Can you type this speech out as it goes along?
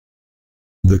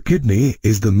The kidney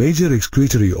is the major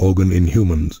excretory organ in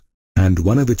humans, and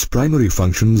one of its primary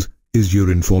functions is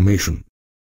urine formation.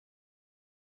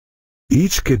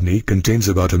 Each kidney contains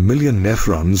about 1 million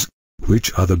nephrons,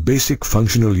 which are the basic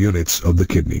functional units of the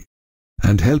kidney,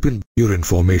 and help in urine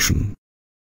formation.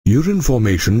 Urine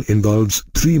formation involves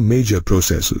 3 major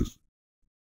processes,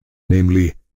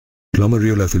 namely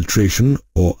glomerular filtration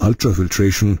or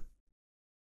ultrafiltration,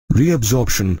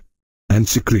 reabsorption, and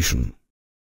secretion.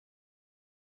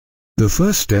 The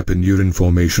first step in urine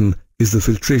formation is the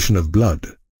filtration of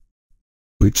blood,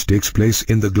 which takes place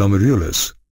in the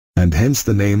glomerulus, and hence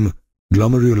the name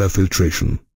glomerular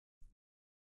filtration.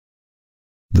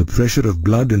 The pressure of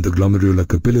blood in the glomerular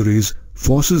capillaries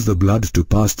forces the blood to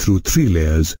pass through 3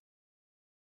 layers,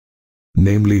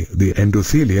 namely the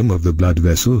endothelium of the blood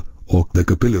vessel or the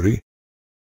capillary,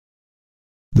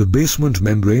 the basement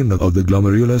membrane of the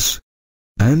glomerulus,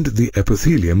 and the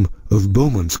epithelium of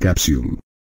Bowman's capsule.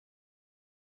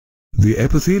 The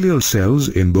epithelial cells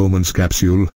in Bowman's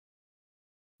capsule,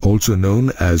 also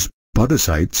known as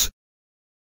podocytes,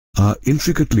 are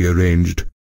intricately arranged,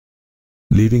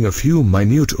 leaving a few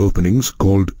minute openings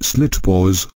called slit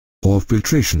pores or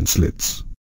filtration slits.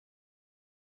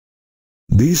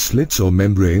 These slits or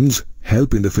membranes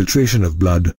help in the filtration of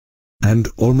blood, and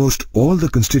almost all the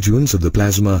constituents of the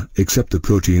plasma except the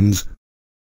proteins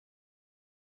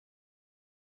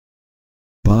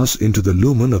pass into the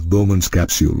lumen of Bowman's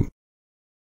capsule.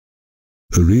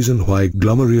 A reason why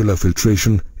glomerular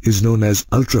filtration is known as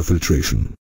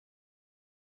ultrafiltration.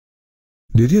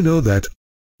 Did you know that,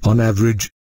 on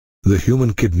average, the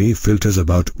human kidney filters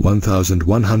about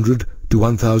 1,100 to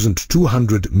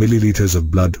 1,200 milliliters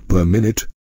of blood per minute,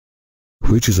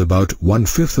 which is about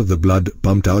 1/5 of the blood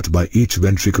pumped out by each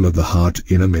ventricle of the heart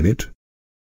in a minute?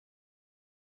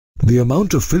 The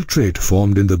amount of filtrate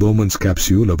formed in the Bowman's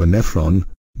capsule of a nephron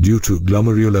due to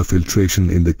glomerular filtration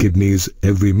in the kidneys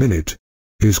every minute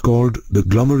is called the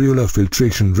glomerular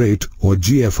filtration rate or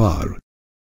GFR,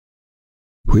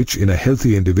 which in a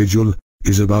healthy individual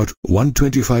is about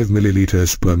 125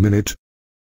 milliliters per minute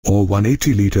or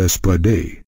 180 liters per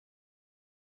day.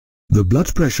 The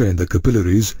blood pressure in the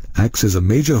capillaries acts as a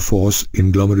major force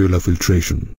in glomerular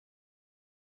filtration.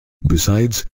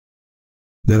 Besides,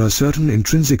 there are certain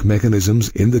intrinsic mechanisms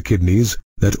in the kidneys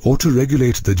that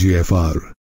auto-regulate the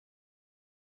GFR.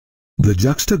 The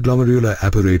juxtaglomerular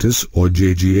apparatus or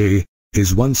JGA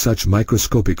is one such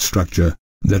microscopic structure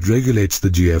that regulates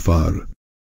the GFR.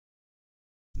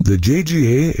 The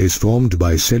JGA is formed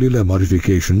by cellular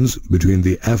modifications between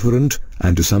the afferent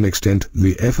and to some extent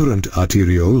the efferent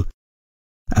arteriole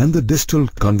and the distal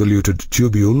convoluted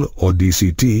tubule or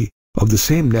DCT of the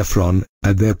same nephron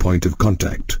at their point of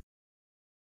contact.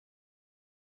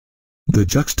 The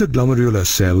juxtaglomerular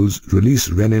cells release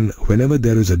renin whenever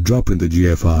there is a drop in the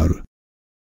GFR,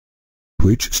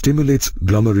 which stimulates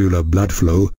glomerular blood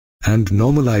flow and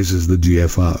normalizes the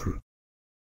GFR.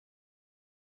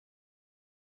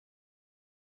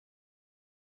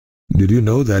 Did you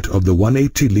know that of the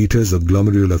 180 liters of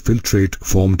glomerular filtrate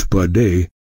formed per day,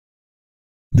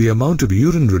 the amount of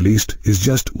urine released is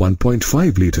just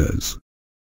 1.5 liters?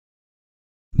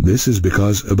 This is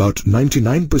because about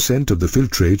 99% of the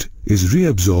filtrate is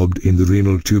reabsorbed in the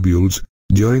renal tubules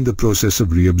during the process of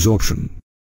reabsorption.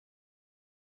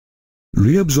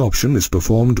 Reabsorption is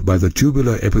performed by the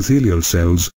tubular epithelial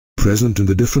cells present in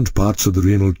the different parts of the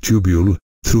renal tubule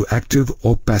through active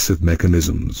or passive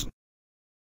mechanisms.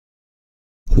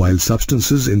 While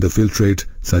substances in the filtrate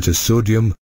such as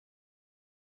sodium,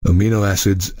 amino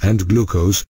acids and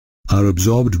glucose are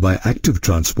absorbed by active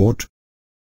transport,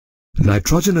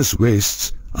 nitrogenous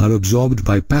wastes are absorbed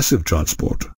by passive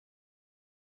transport.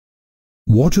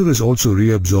 Water is also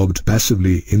reabsorbed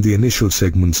passively in the initial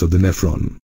segments of the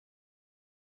nephron.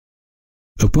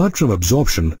 Apart from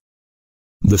absorption,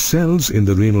 the cells in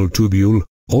the renal tubule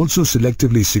also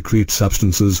selectively secrete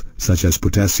substances such as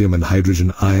potassium and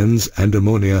hydrogen ions and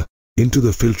ammonia into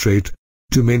the filtrate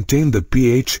to maintain the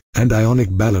pH and ionic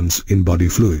balance in body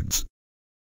fluids.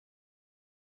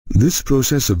 This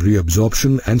process of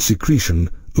reabsorption and secretion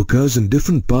occurs in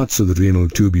different parts of the renal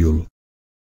tubule,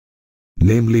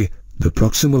 namely the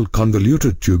proximal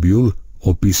convoluted tubule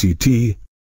or PCT,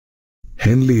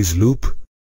 Henle's loop,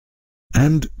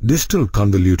 and distal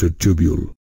convoluted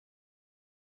tubule.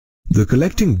 The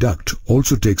collecting duct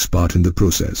also takes part in the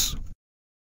process.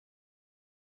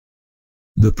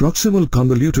 The proximal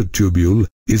convoluted tubule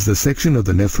is the section of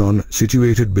the nephron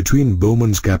situated between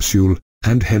Bowman's capsule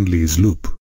and Henle's loop.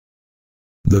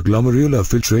 The glomerular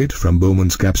filtrate from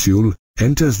Bowman's capsule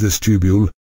enters this tubule,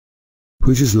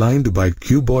 which is lined by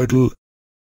cuboidal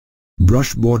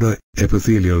brush border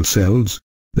epithelial cells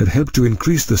that help to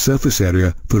increase the surface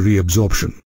area for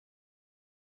reabsorption.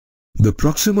 The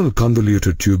proximal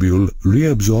convoluted tubule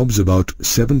reabsorbs about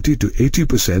 70 to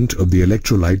 80% of the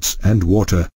electrolytes and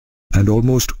water and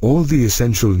almost all the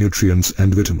essential nutrients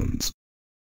and vitamins.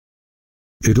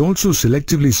 It also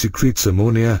selectively secretes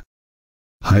ammonia,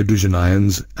 hydrogen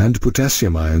ions and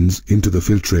potassium ions into the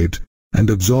filtrate and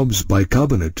absorbs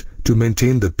bicarbonate to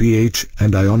maintain the pH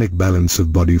and ionic balance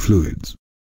of body fluids.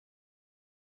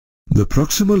 The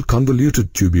proximal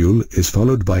convoluted tubule is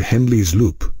followed by Henle's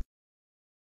loop,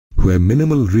 where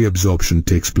minimal reabsorption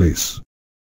takes place.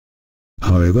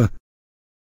 However,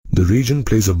 the region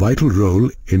plays a vital role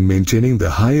in maintaining the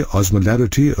high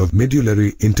osmolarity of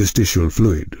medullary interstitial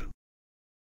fluid.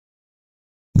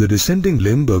 The descending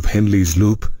limb of Henle's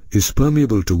loop is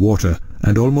permeable to water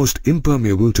and almost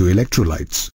impermeable to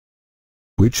electrolytes,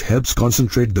 which helps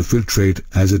concentrate the filtrate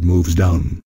as it moves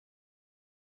down.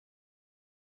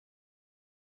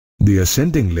 The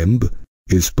ascending limb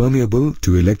is permeable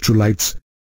to electrolytes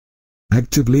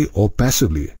actively or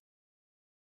passively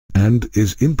and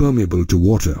is impermeable to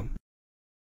water.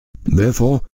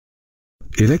 Therefore,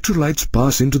 electrolytes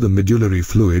pass into the medullary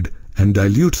fluid and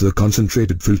dilute the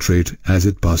concentrated filtrate as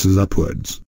it passes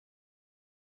upwards.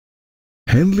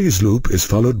 Henle's loop is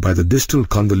followed by the distal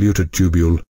convoluted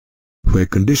tubule, where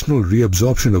conditional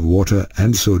reabsorption of water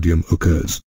and sodium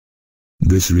occurs.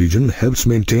 This region helps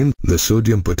maintain the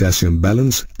sodium-potassium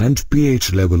balance and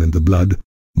pH level in the blood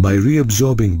by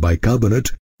reabsorbing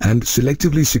bicarbonate and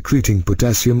selectively secreting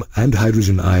potassium and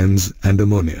hydrogen ions and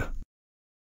ammonia.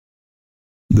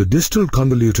 The distal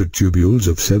convoluted tubules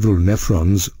of several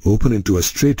nephrons open into a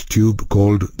straight tube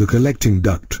called the collecting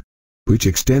duct, which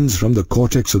extends from the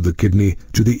cortex of the kidney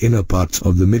to the inner parts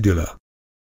of the medulla.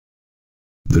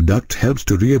 The duct helps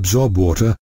to reabsorb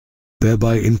water,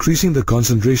 thereby increasing the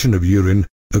concentration of urine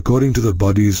according to the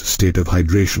body's state of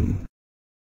hydration.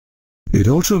 It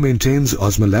also maintains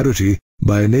osmolarity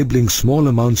by enabling small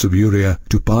amounts of urea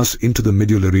to pass into the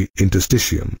medullary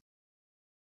interstitium.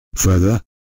 Further,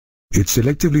 it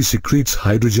selectively secretes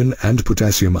hydrogen and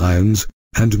potassium ions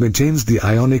and maintains the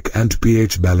ionic and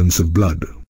pH balance of blood.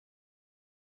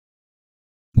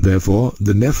 Therefore,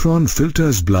 the nephron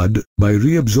filters blood by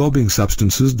reabsorbing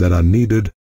substances that are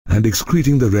needed and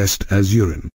excreting the rest as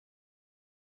urine.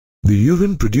 The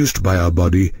urine produced by our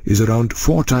body is around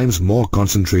 4 times more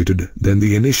concentrated than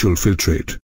the initial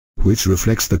filtrate, which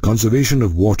reflects the conservation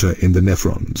of water in the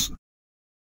nephrons.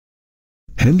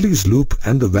 Henle's loop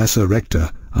and the vasa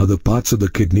recta are the parts of the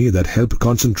kidney that help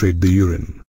concentrate the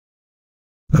urine.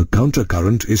 A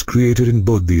countercurrent is created in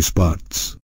both these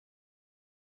parts.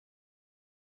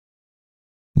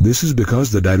 This is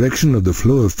because the direction of the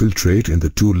flow of filtrate in the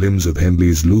 2 limbs of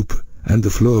Henle's loop and the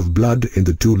flow of blood in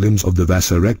the 2 limbs of the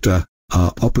vasa recta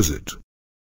are opposite.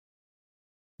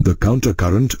 The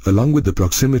countercurrent, along with the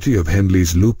proximity of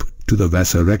Henle's loop to the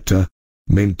vasa recta,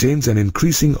 maintains an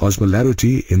increasing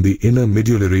osmolarity in the inner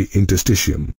medullary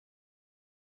interstitium.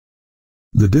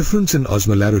 The difference in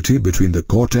osmolarity between the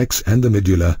cortex and the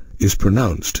medulla is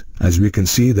pronounced, as we can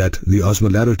see that the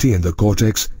osmolarity in the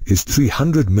cortex is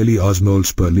 300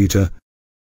 milliosmoles per liter,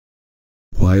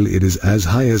 while it is as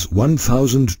high as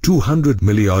 1200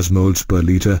 milliosmoles per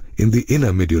liter in the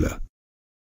inner medulla.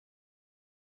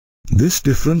 This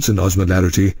difference in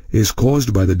osmolarity is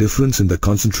caused by the difference in the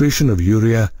concentration of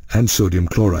urea and sodium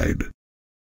chloride.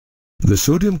 The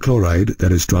sodium chloride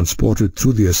that is transported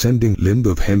through the ascending limb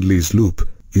of Henle's loop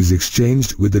is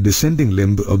exchanged with the descending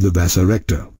limb of the vasa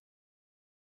recta.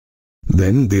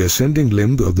 Then the ascending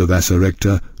limb of the vasa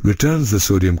recta returns the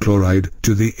sodium chloride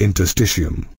to the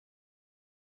interstitium.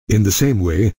 In the same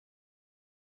way,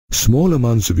 small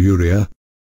amounts of urea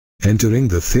entering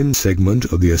the thin segment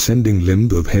of the ascending limb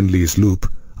of Henle's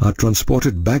loop are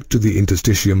transported back to the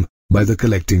interstitium by the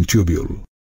collecting tubule.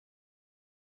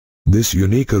 This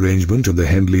unique arrangement of the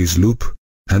Henle's loop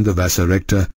and the vasa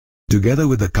recta, together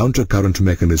with the countercurrent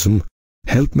mechanism,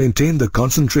 help maintain the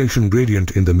concentration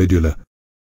gradient in the medulla,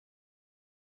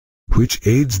 which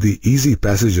aids the easy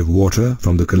passage of water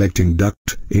from the collecting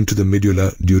duct into the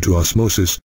medulla due to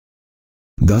osmosis,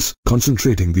 thus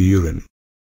concentrating the urine.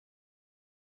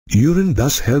 Urine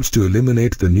thus helps to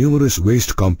eliminate the numerous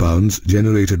waste compounds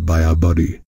generated by our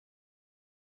body.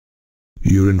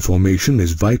 Urine formation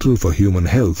is vital for human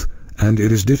health, and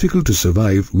it is difficult to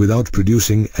survive without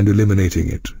producing and eliminating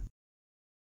it.